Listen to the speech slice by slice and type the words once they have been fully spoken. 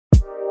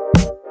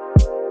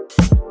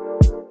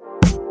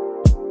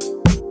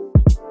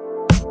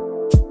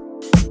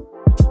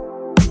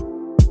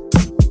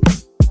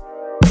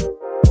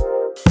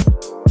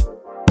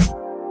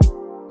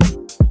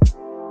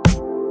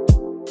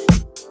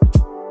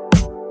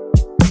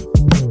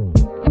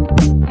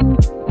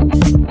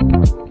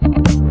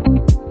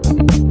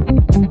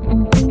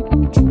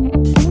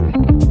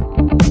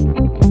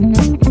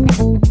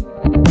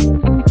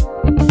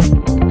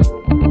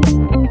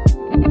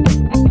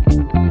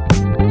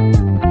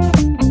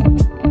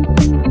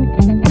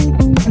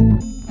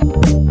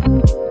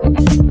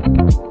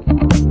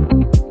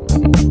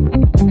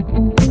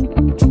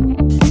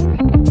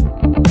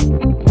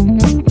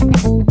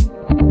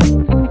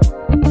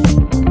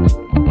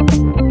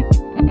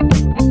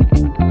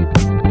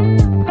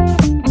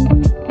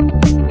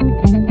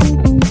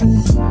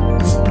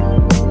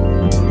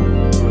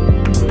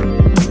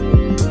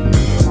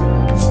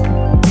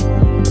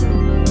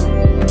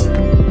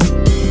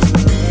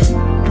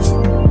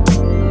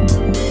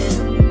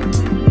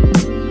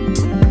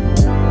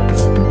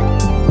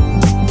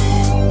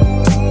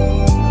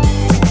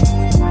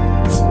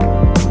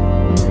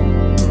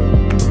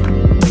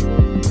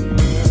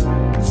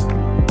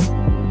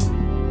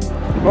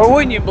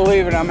Can you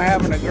believe it? I'm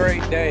having a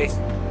great day.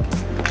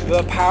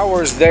 The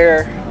power's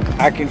there.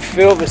 I can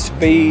feel the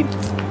speed.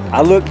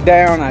 I look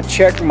down, I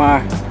check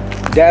my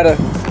data,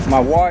 my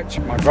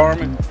watch, my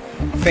Garmin,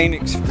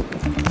 Phoenix,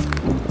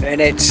 and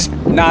it's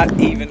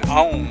not even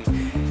on.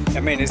 I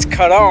mean, it's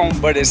cut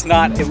on, but it's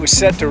not. It was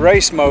set to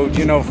race mode,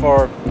 you know,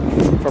 for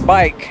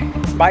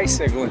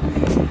bicycling,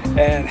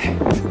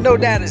 and no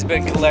data's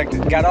been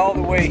collected. Got all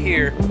the way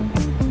here,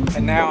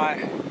 and now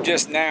I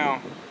just now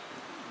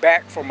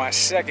back for my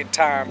second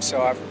time,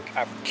 so I've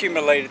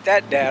accumulated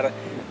that data.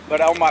 But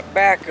on my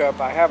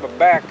backup, I have a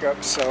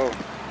backup, so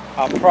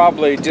I'll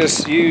probably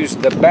just use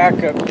the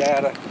backup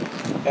data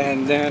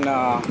and then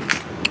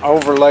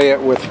overlay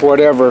it with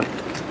whatever.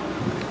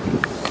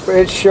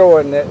 It's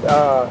showing that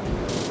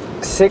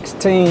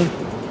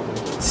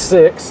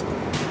 16.6,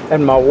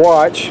 and my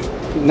watch,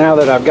 now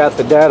that I've got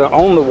the data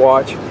on the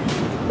watch,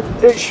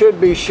 it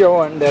should be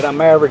showing that I'm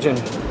averaging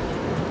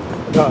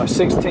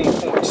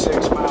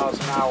 16.6 miles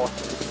an hour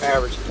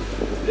average.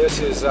 This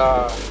is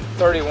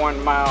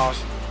 31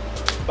 miles.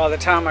 By the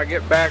time I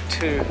get back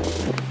to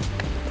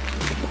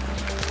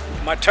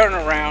my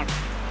turnaround,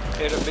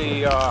 it'll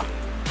be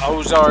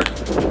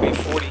Ozarks, it'll be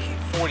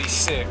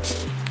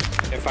 46.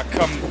 If I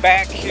come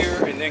back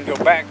here and then go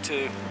back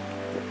to,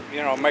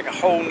 you know, make a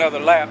whole nother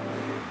lap,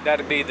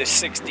 that'll be the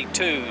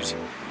 62s.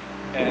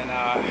 And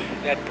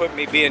that put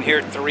me being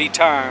here 3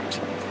 times.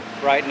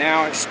 Right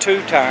now it's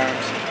 2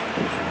 times.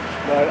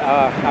 But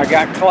I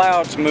got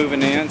clouds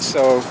moving in,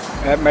 so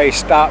that may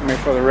stop me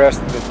for the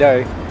rest of the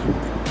day.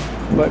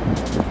 But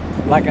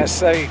like I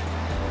say,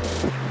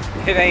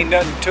 it ain't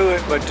nothing to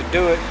it but to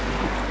do it.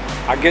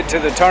 I get to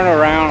the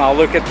turnaround, I'll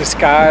look at the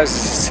skies,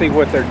 see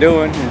what they're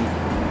doing,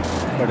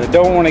 but I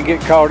don't want to get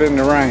caught in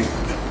the rain.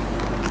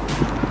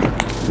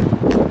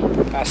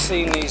 I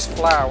seen these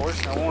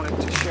flowers, I wanted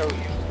to show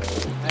you.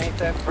 Ain't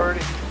that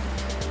pretty?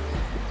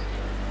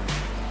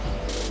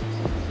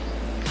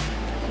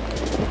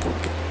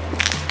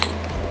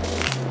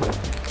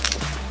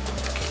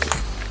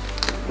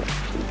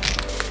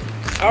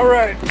 All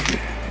right,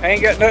 I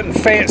ain't got nothing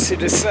fancy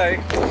to say.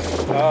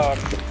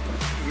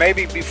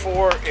 Maybe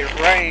before it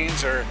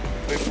rains or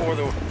before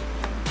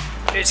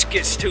it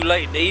gets too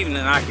late in the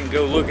evening, I can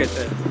go look at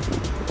the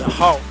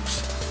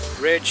hawks.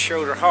 Red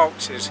shoulder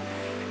hawks is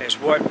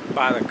what,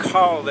 by the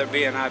call they're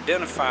being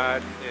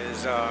identified,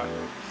 is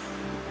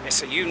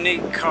it's a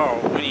unique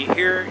call. When you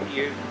hear it,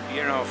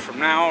 you know, from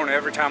now on,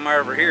 every time I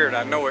ever hear it,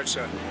 I know it's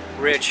a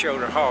red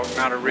shoulder hawk,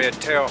 not a red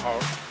tail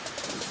hawk.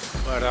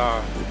 But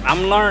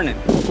I'm learning.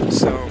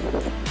 So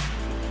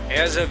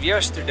as of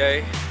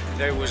yesterday,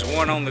 there was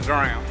one on the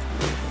ground.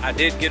 I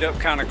did get up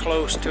kind of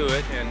close to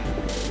it, and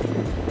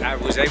I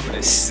was able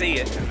to see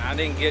it, and I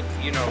didn't get,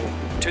 you know,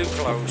 too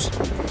close.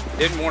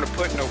 Didn't want to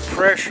put no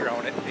pressure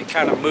on it. It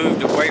kind of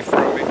moved away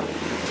from me,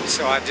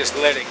 so I just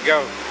let it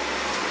go.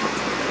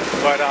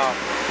 But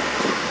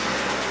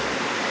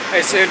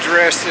it's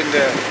interesting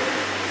to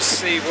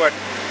see what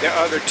the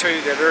other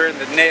 2 that are in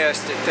the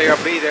nest, that they'll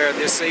be there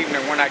this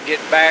evening when I get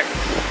back.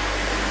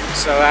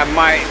 So I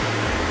might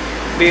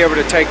be able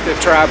to take the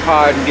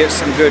tripod and get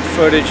some good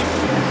footage.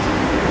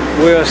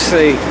 We'll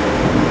see.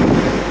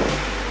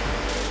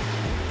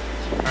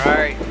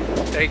 Alright,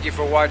 thank you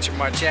for watching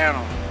my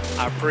channel.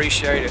 I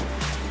appreciate it.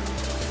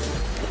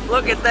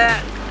 Look at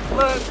that.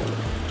 Look.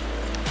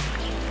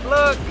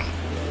 Look.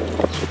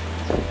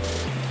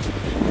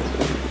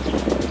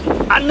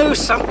 I knew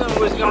something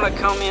was going to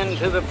come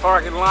into the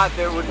parking lot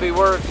that would be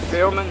worth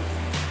filming.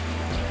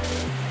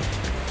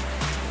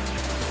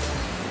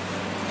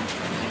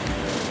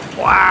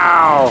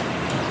 Wow.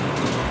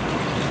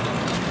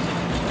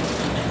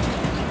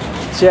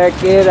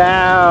 Check it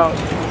out.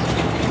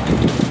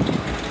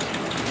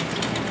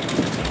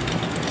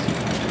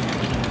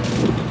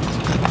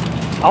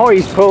 Oh,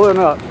 he's pulling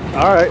up.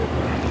 All right.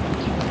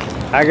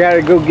 I got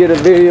to go get a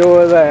video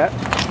of that.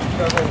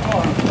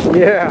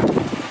 Yeah.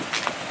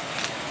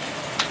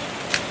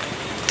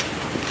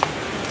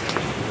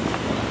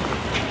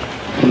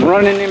 I'm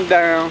running him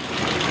down.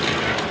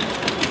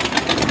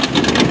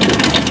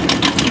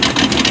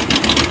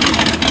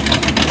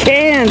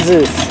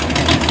 Kansas.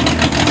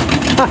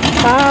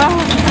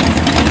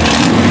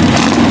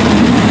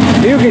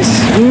 You can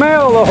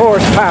smell the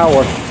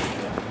horsepower.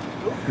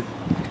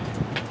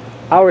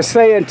 I was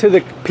saying to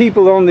the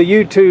people on the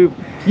YouTube,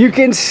 you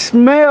can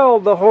smell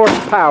the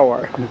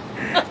horsepower.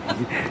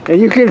 And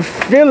you can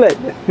feel it.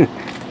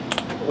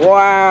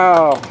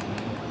 Wow.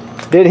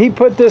 Did he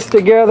put this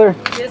together?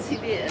 Yes, he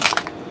did.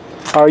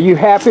 Are you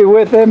happy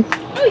with him?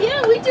 Oh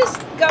yeah, we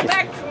just got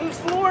back from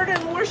Florida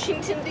and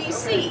Washington,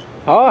 D.C.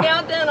 Oh.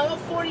 Now done all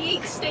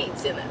 48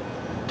 states in it.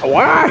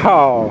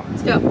 Wow.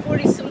 It's got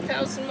 40-some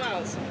thousand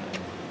miles on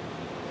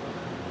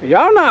it.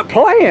 Y'all not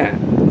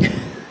playing.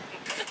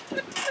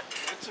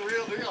 It's a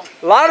real deal.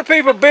 A lot of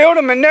people build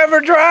them and never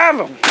drive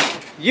them.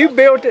 You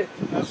built it.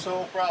 That's the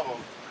whole problem.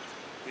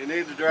 You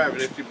need to drive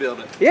it if you build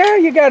it. Yeah,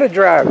 you got to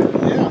drive it.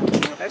 Yeah.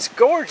 That's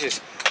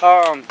gorgeous.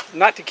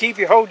 Not to keep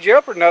you, hold you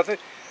up or nothing,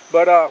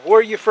 but where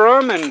are you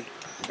from and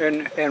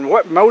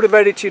what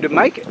motivated you to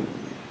make it?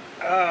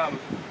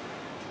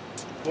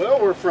 Well,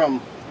 we're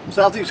from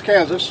southeast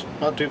Kansas,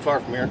 not too far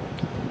from here.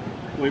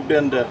 We've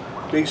been to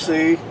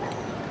DC,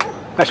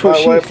 That's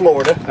what by way of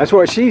Florida. That's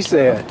what she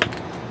said.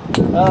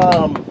 You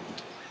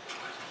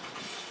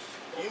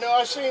know,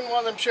 I seen one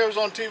of them shows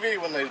on TV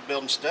when they was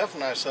building stuff,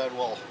 and I said,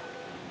 well,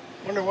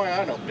 wonder why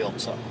I don't build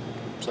something.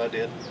 So I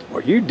did.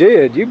 Well, you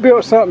did. You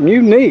built something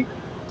unique.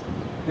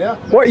 Yeah.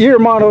 What year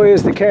model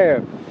is the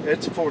cab?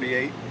 It's a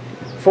 48.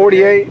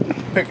 48.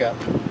 Pickup.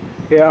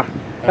 Yeah.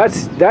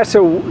 That's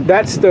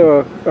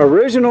the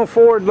original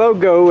Ford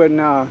logo,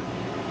 and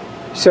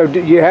so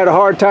you had a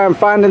hard time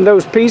finding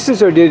those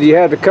pieces, or did you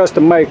have to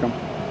custom make them?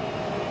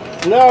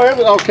 No, it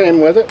all came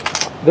with it.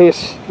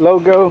 This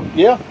logo?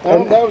 Yeah,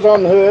 that was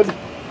on the hood.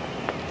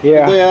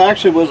 Yeah. It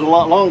actually was a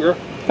lot longer.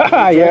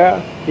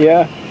 Yeah,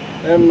 yeah.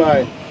 And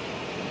I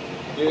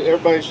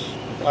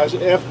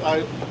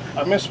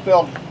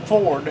misspelled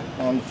Ford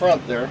on the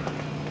front there.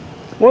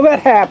 Well,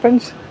 that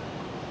happens.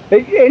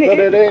 But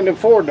it ain't a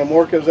Ford no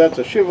more because that's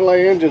a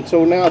Chevrolet engine,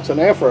 so now it's an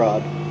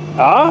F-Rod.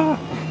 Ah.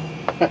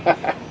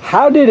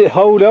 How did it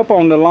hold up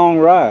on the long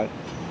ride?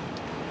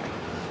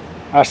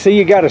 I see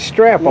you got a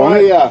strap on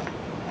it. Yeah.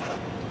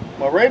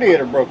 My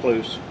radiator broke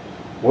loose.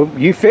 Well,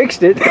 you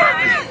fixed it.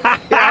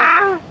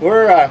 My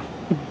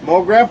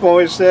old grandpa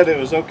always said it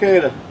was okay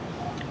to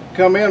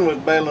come in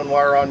with baling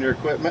wire on your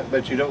equipment,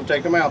 but you don't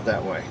take them out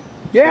that way.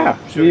 Yeah.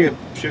 So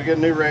she'll get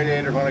a new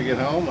radiator when I get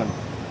home, and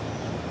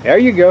there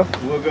you go.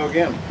 we'll go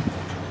again.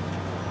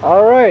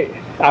 All right.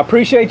 I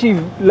appreciate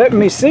you letting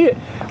me see it.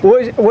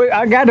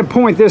 I got to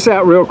point this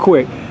out real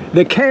quick.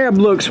 The cab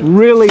looks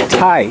really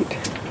tight.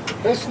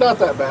 It's not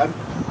that bad.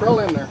 Crawl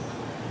in there.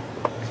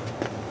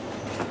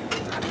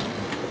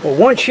 Well,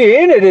 once you're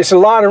in it, it's a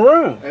lot of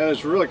room. And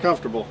it's really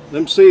comfortable.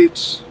 Them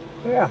seats,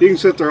 Yeah. you can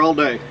sit there all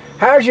day.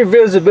 How's your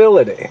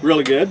visibility?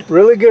 Really good.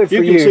 Really good for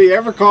you. You can see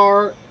every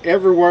car,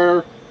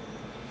 everywhere.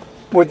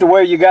 With the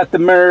way you got the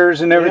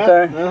mirrors and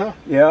everything? Yeah.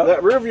 Yeah.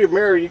 That rear view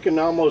mirror, you can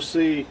almost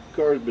see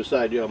cars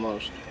beside you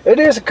almost. It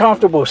is a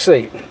comfortable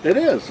seat. It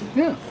is,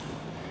 yeah.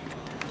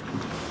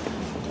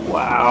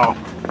 Wow.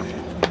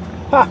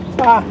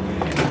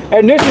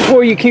 And this is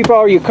where you keep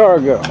all your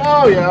cargo.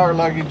 Oh yeah, our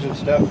luggage and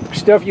stuff.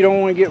 Stuff you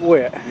don't want to get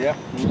wet. Yeah.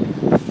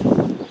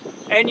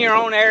 And your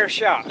own air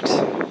shocks.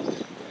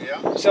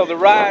 Yeah. So the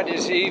ride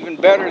is even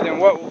better than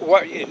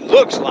what it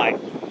looks like.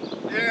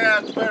 Yeah,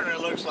 it's better than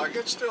it looks like.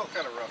 It's still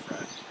kind of rough ride.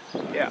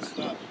 Yeah.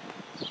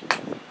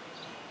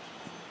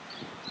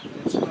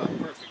 It's not a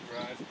perfect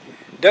ride.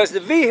 Does the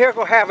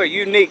vehicle have a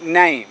unique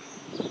name?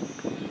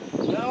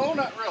 No,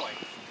 not really.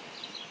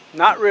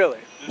 Not really.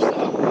 Just a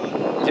hot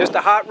rod. Just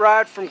a hot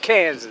ride from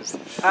Kansas.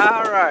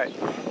 All right.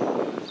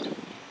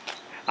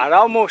 I'd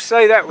almost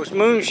say that was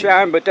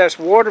moonshine, but that's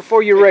water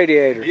for your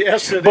radiator.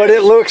 Yes, it but is.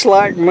 it looks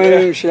like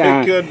moonshine.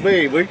 Yeah, it could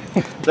be.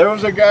 There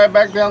was a guy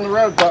back down the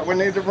road thought we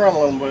needed to run a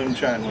little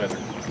moonshine with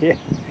her. Yeah.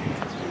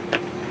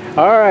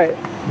 All right.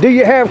 Do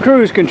you have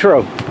cruise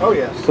control? Oh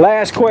yes.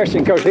 Last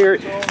question, because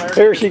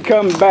here she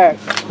comes back.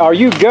 Are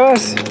you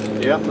Gus?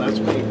 Yep, that's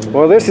me.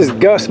 Well, this is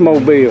Gus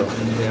Mobile.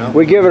 Yeah.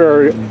 We give it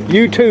our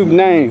YouTube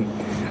name,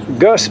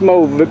 Gus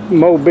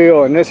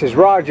Mobile, and this is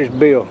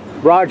Rogersville.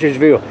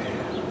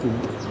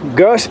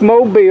 Gus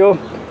Mobile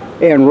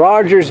in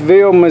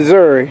Rogersville,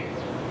 Missouri.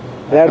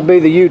 That'll be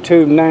the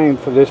YouTube name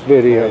for this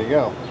video. There you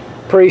go.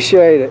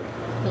 Appreciate it.